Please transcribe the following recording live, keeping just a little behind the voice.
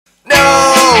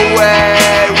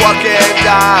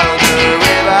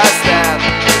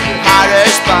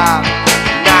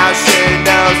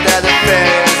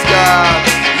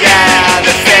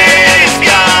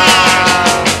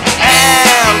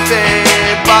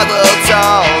little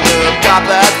town, the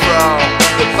carpet from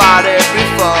the party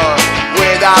before,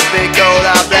 with a big old,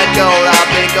 a black old, a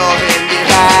big old in the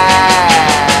hand.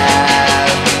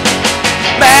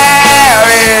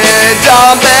 Mary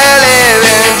don't believe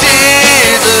in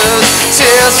Jesus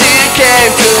till she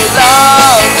came to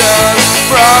London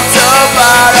from so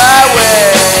far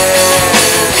away.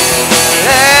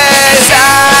 Hey,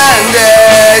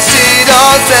 Sunday she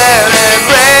don't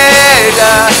celebrate,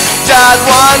 just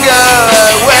one girl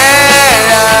away.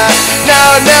 No,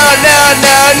 no, no,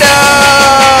 no, no.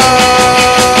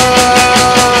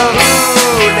 Who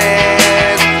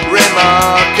needs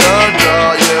remote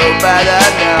control? You better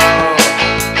know.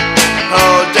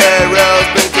 Hold the road,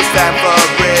 bring to Stamford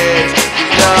Bridge. You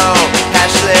know,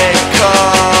 Ashley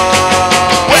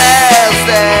Cole.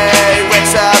 Wednesday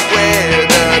wakes up with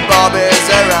the bobbies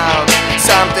around.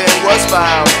 Something was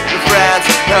found. The friends,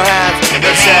 no hands,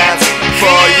 no chance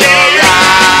for your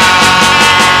eyes.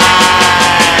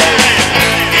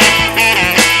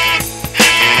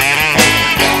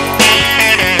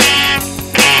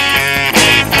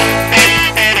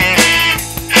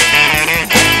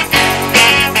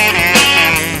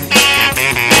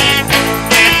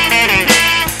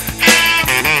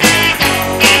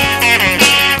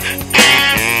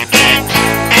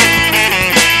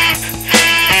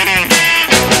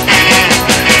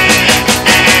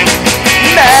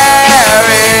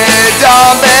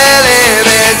 Don't believe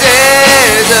in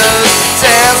Jesus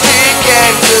since he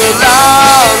came to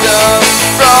London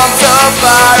from so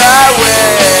far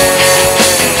away.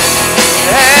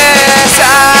 And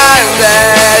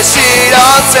Sunday she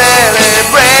don't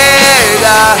celebrate,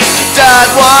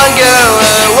 just one girl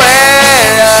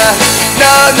away.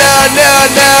 No, no, no,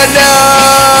 no, no.